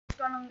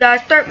going on, guys?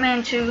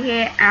 Darkman2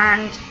 here,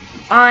 and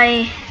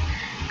I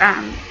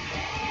am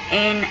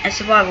in a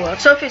survival world.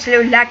 So if it's a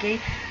little laggy,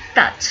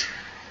 that's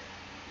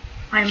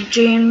I'm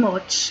doing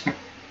mods,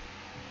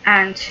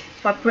 and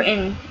if I put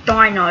in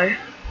Dino,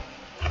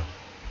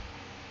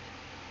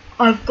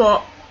 I've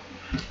got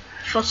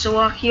fossil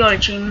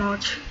archaeology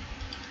mod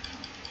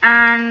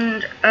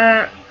and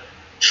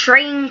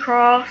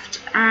Traincraft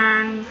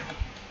and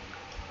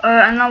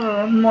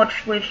another mod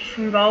with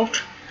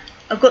involved.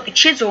 I've got the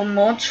chisel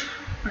mod.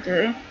 I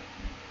do.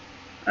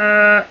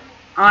 I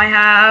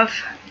have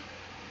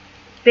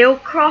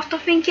Buildcraft, I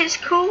think it's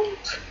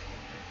called.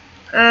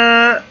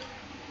 I'm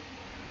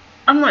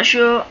not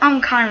sure.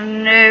 I'm kind of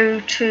new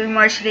to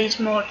most of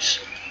these mods,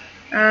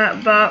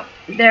 but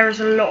there is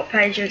a lot of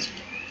pages.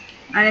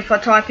 And if I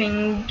type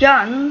in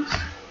guns,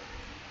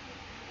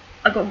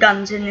 I got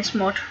guns in this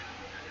mod.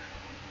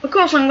 Of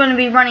course, I'm going to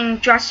be running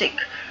Jurassic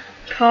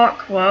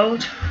Park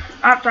World.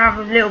 I have to have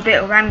a little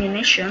bit of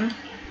ammunition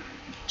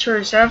to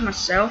reserve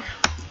myself.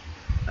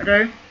 I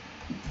do.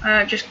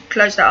 Just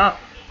close that up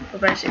for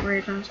basic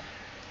reasons.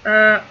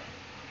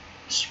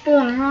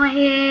 Spawn right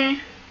here.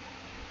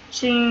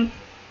 See,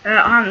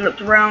 I haven't looked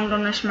around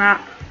on this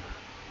map.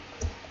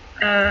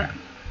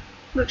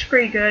 Looks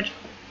pretty good.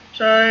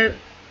 So,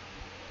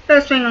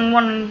 first thing I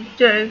want to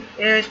do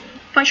is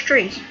punch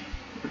trees.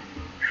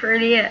 That's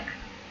really it.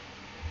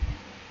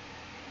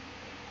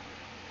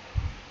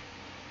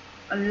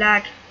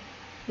 Lag.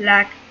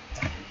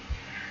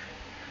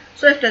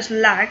 So if there's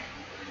lag,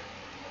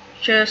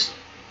 just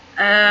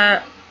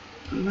my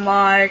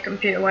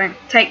computer won't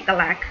take the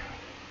lag.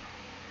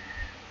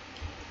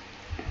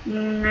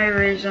 No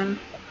reason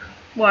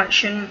why it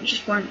shouldn't. It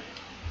just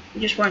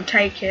won't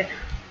take it.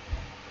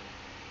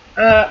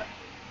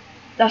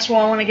 That's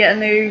why I want to get a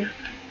new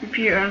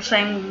computer, and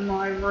same with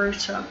my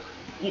router.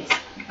 It's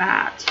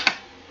bad.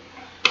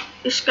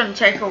 It's gonna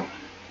take a.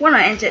 When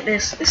I edit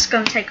this, it's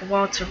gonna take a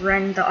while to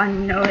render. I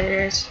know it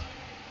is.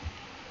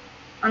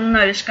 I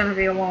know it's gonna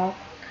be a while.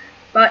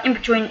 But in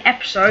between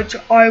episodes,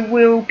 I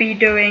will be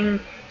doing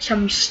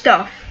some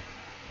stuff,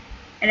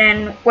 and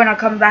then when I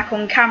come back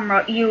on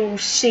camera, you'll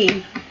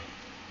see.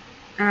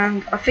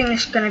 And I think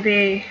it's gonna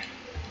be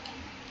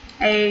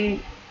a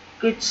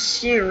good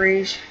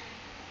series.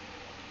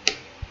 It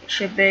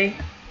should be.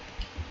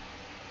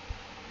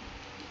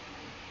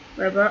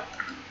 But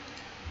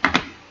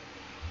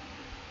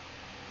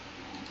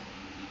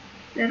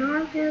did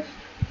I just?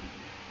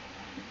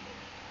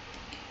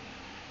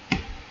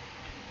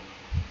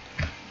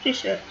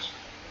 G6.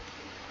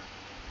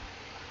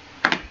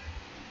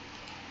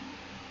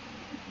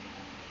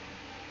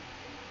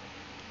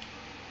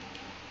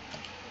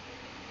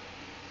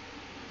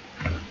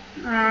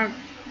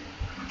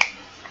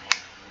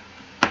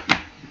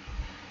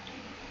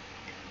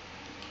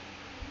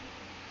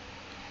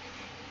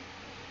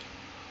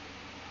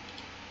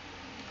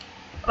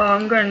 Oh,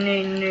 I'm gonna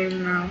need a new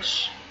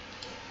mouse.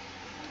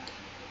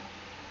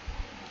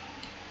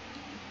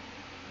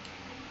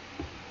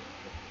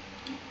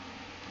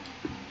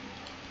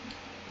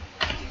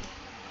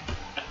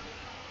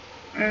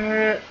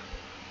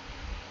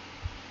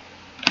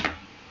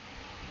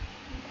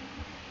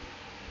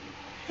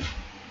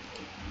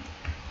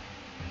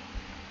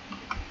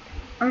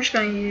 I'm just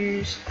going to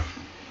use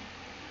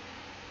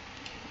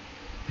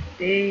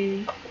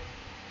the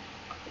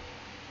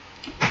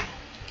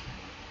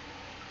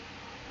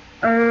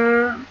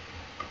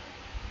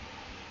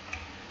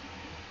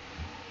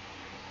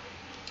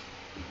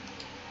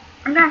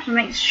I'm gonna have to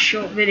make this a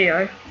short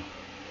video.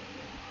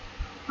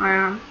 I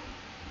am.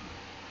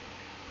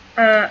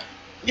 I'm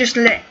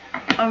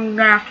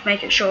gonna have to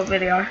make it a short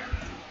video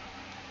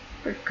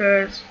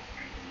because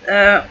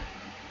I'm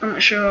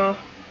not sure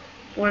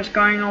what's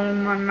going on with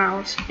my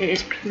mouse. It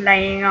is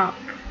playing up.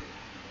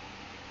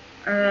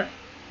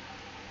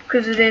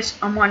 Because of this,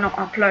 I might not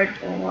upload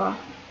for a while.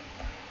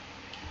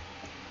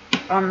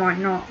 I might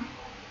not.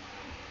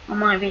 I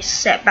might be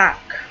set back.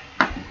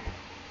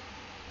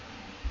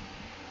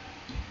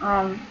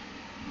 I'm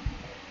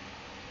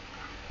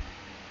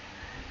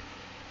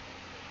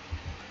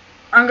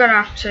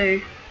gonna have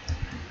to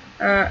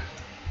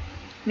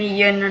meet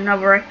you in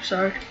another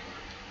episode.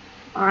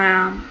 I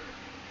am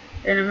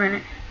in a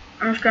minute.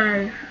 I'm just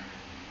gonna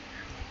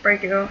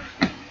break it off.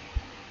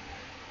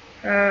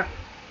 There's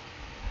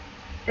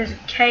a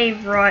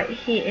cave right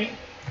here.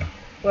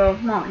 Well,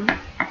 mine.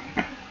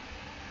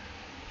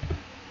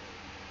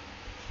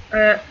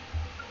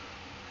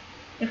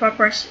 If I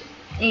press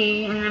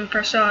E and then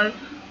press O,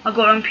 I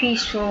got on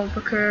peaceful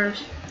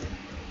because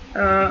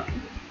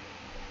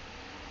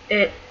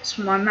it's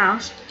my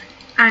mouse.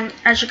 And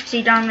as you can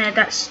see down there,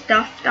 that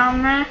stuff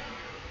down there,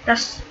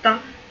 that's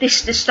stuff. This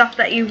is the stuff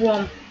that you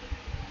want.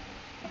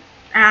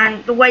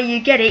 And the way you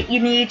get it,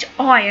 you need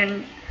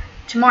iron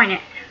to mine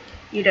it.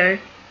 You do.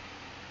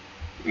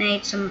 You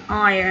need some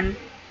iron.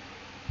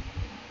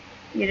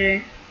 You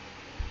do.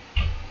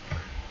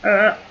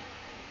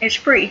 It's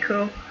pretty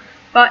cool.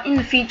 But in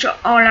the future,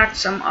 I'll add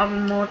some other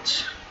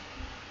mods.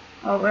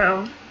 I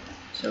will.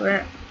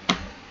 To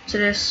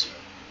this.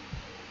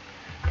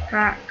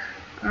 back.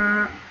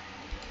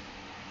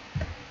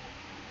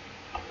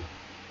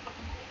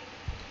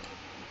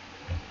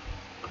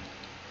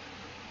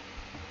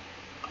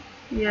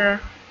 Yeah.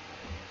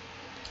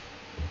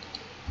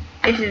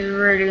 This is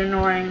really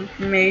annoying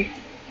for me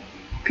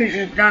because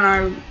you don't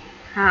know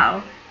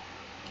how.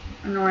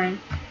 Annoying.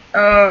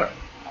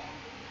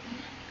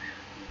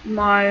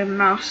 My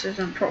mouse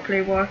isn't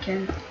properly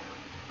working.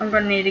 I'm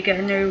gonna need to get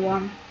a new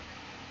one.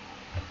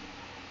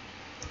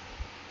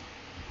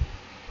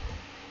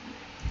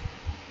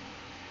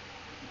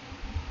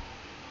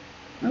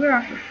 I'm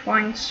gonna have to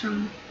find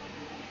some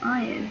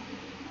iron.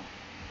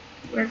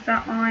 Where's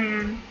that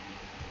iron?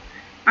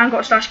 I haven't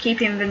got slash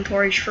keep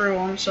inventory true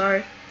on,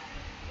 so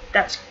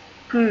that's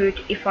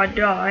good if I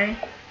die.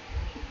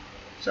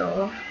 Sort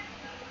of.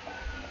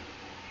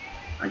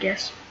 I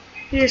guess.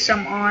 Here's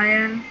some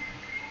iron.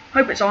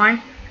 Hope it's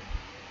iron.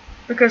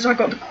 Because I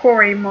got the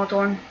quarry mod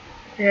on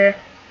here.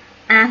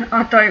 And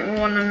I don't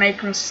want to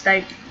make a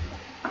mistake.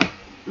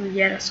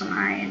 Yeah, that's some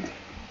iron.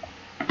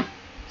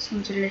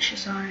 Some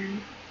delicious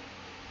iron.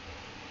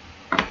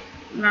 I'm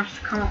gonna have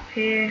to come up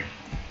here.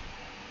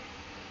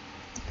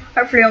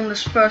 Hopefully on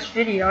this first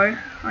video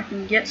I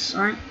can get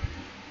some.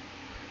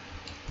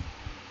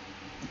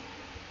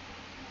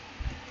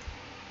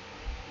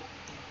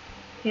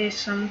 Here's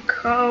some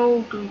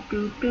coal.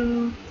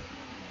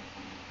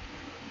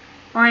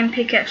 Iron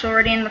pickaxe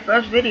already in the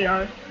first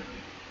video.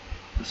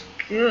 That's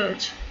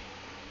good.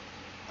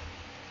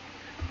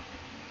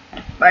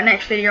 But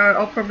next video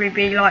I'll probably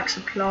be like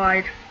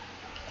supplied.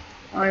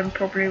 I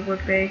probably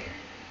would be.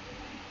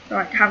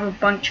 Like have a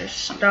bunch of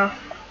stuff.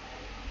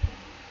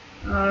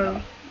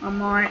 Oh, I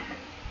might.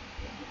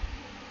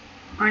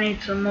 I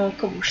need some more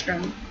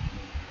cobblestone.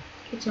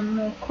 Get some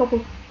more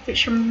get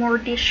some more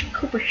of this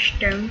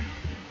cobblestone.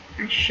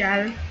 I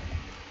shall.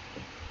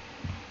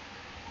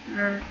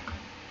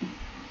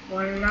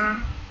 Voila.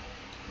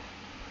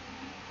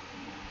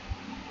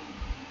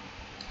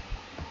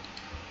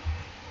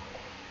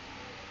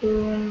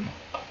 Boom,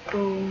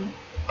 boom.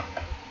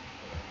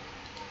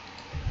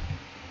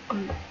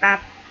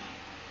 Bap.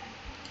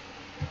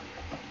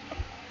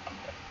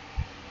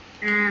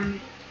 And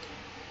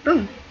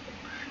boom.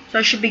 So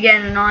I should be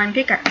getting an iron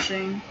pickaxe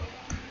soon.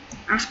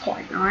 That's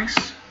quite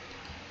nice.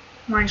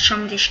 Mine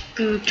some of this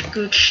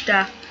good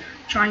stuff.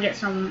 Try and get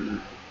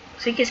some, I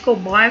think it's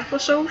called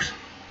biofossils.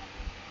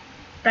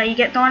 That you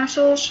get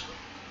dinosaurs.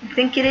 I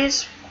think it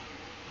is.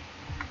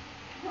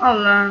 I'll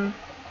learn.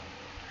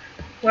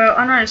 Well,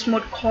 I know this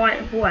mod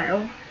quite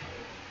well.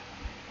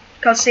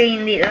 Because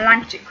seeing the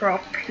Atlantic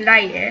Craft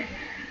play it,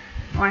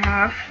 I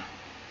have.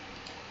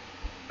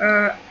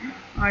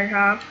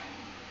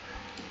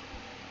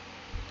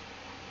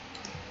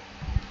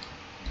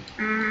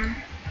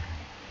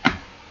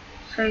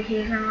 So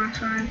here's a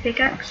nice iron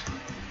pickaxe.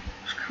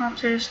 Just come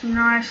to this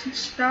nice and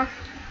stuff.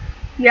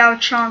 You have a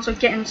chance of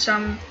getting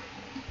some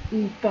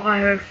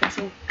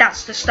biofossil.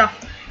 That's the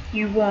stuff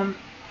you want.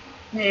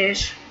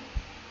 This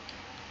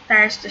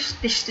is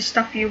the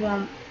stuff you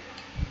want.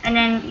 And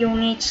then you'll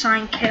need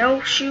something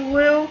else you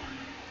will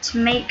to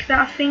make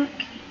that. I think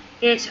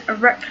it's a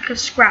replica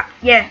scrap.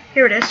 Yeah,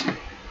 here it is.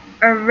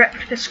 A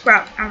replica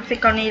scrap. I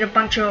think I need a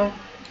bunch of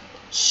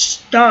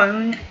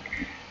stone,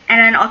 and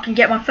then I can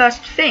get my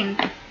first thing.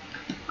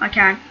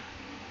 I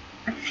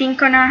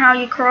think I know how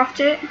you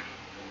craft it.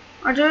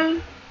 I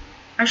do.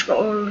 I just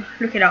gotta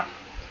look it up.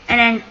 And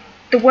then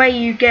the way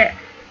you get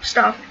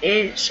stuff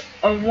is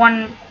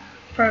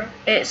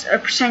it's a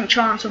 %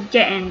 chance of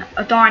getting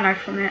a dino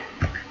from it.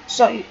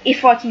 So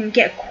if I can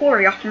get a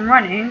quarry up and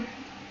running,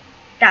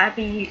 that'd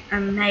be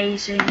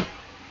amazing.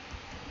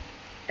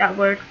 That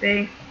would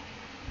be.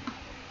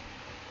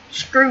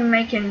 Screw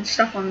making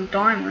stuff on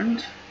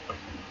diamond.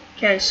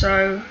 Okay,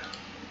 so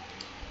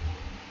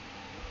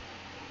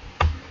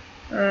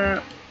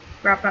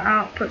grab that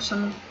out, put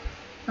some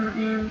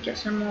in, get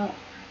some more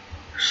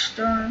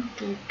stone.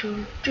 So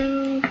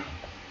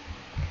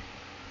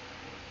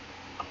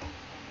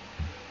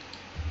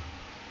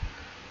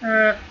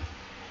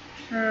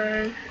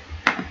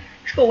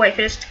just gotta wait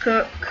for this to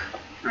cook.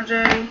 I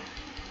do.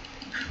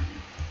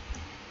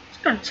 It's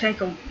gonna take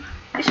a.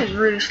 This is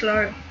really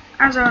slow.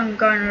 As I'm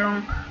going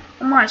along,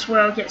 I might as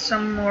well get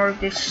some more of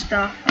this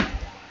stuff.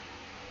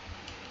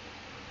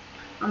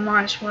 I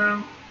might as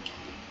well,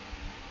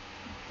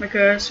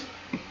 because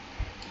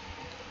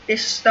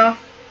this stuff.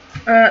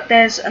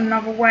 There's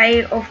another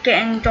way of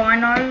getting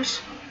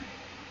dinos,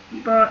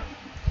 but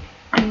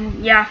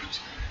yeah.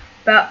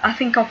 But I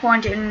think I'll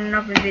find it in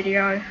another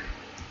video.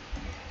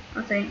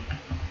 I think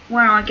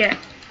when I get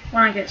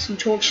some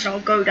torches, I'll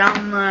go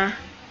down there.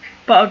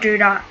 But I'll do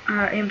that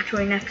in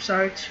between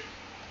episodes.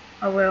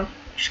 I will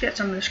just get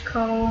some of this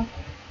coal.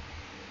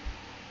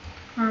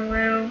 I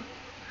will.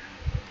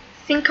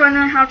 Think I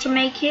know how to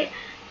make it,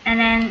 and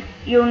then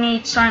you'll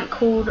need something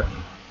called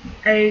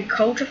a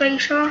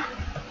cultivator.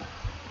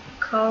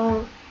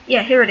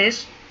 Yeah, here it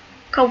is.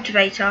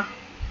 Cultivator.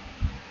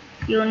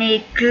 You'll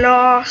need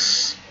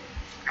glass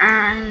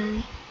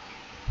and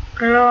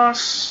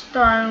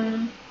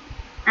stone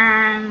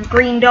and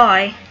green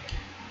dye.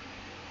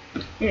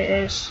 It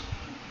is.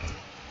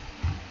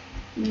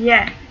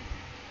 Yeah,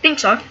 think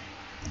so.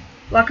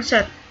 Like I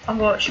said, I've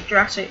watched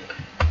Jurassic.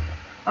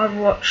 I've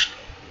watched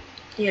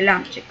the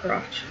Atlantic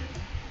Craft.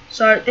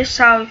 So this is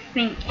how I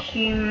think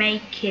you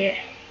make it.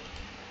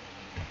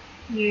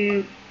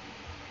 You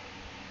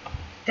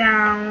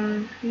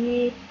down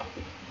here,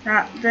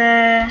 that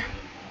there,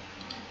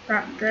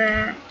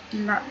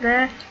 and that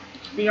there.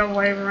 The other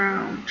way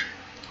around.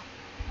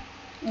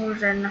 Or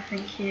is there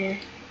nothing here?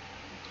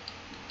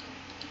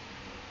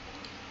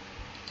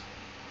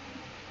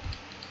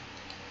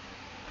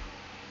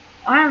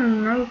 I have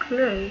no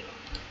clue.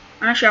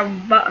 I actually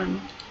have a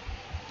button.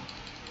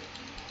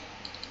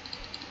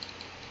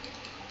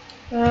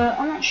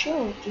 I'm not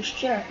sure, just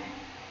check.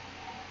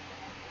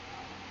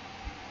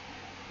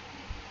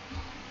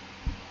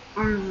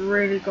 I've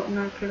really got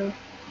no clue.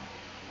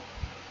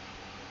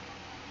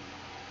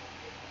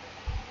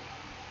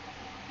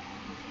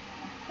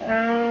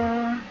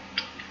 Oh.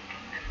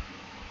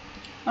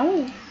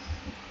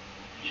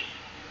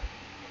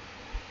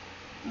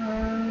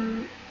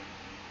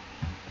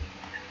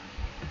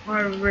 I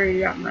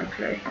really have no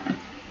clue.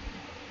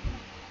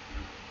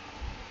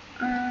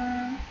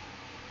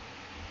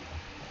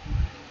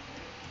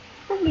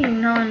 Probably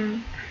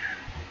none.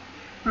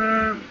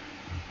 I'm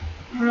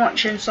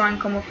watching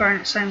something on my phone at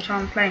the same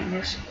time playing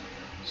this,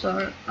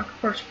 so I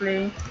could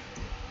possibly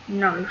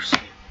know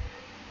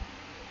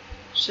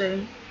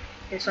soon.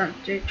 It's something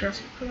to do with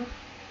Jurassic Park.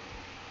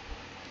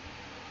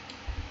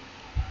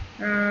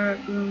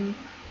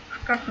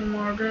 Got some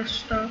more of this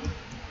stuff.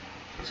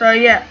 So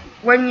yeah,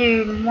 when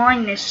you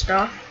mine this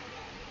stuff,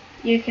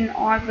 you can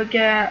either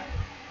get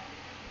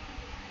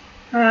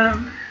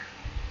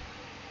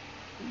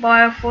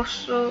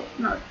biofossils,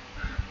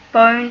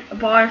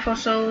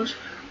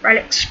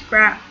 relic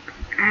scrap,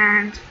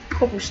 and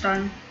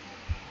cobblestone.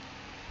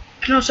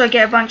 You can also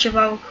get a bunch of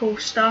other cool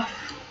stuff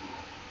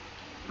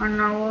I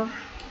know of,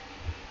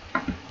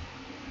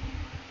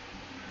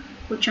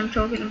 which I'm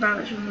talking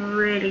about is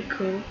really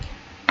cool.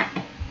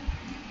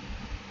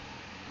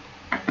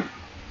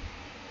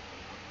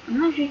 I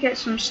know if you get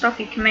some stuff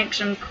you can make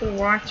some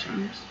cool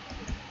items.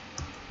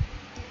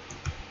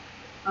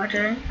 I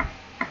do.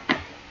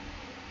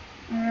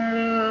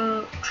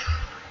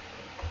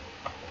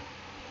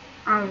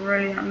 I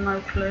really have no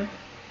clue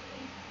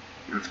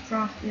how to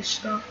craft this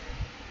stuff.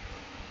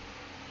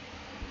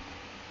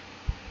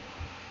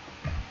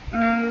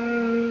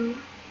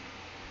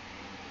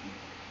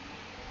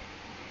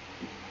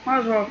 Might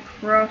as well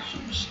craft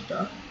some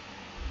stuff.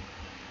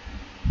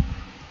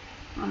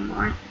 I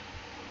might.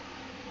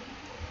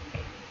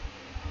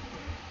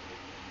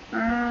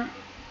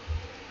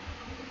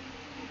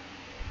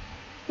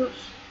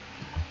 Oops.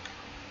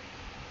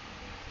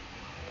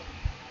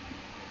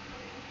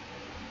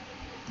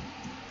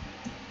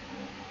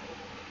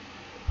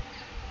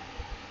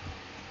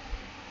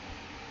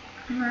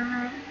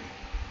 I'm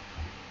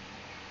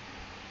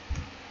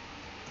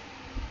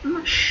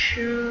not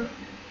sure.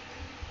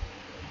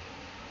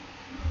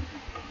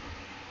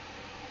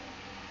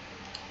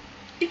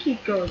 Sticky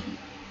gold.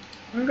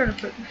 I'm gonna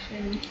put this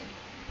in.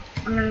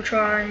 I'm gonna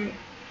try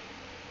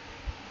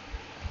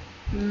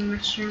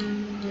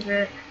messing with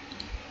it.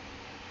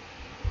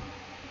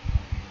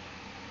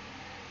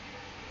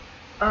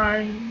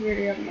 I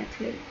really have no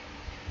clue.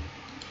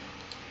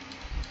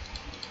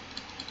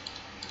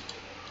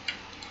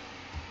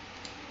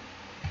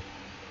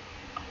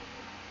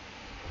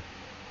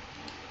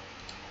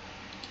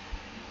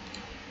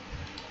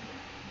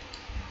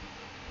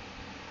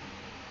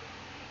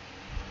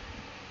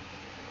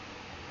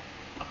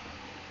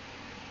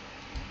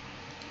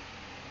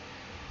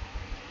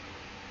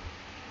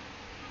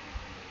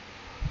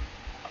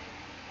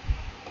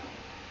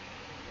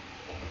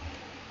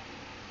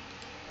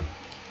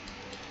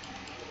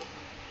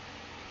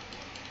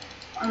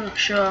 I'm not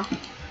sure.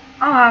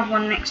 I'll have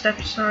one next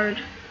episode.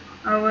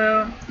 I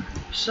will.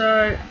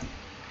 So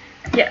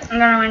yeah, I'm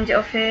gonna end it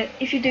off here.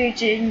 If you do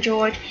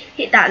enjoyed,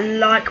 hit that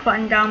like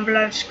button down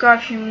below. Subscribe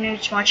if you're new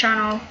to my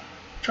channel.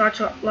 Try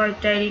to upload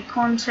daily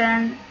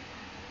content.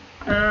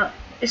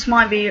 This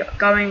might be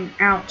going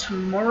out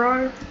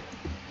tomorrow.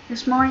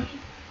 This might.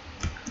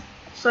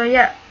 So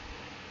yeah,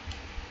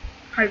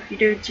 hope you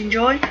do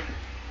enjoy.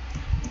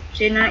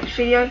 See you in the next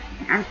video,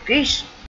 and peace.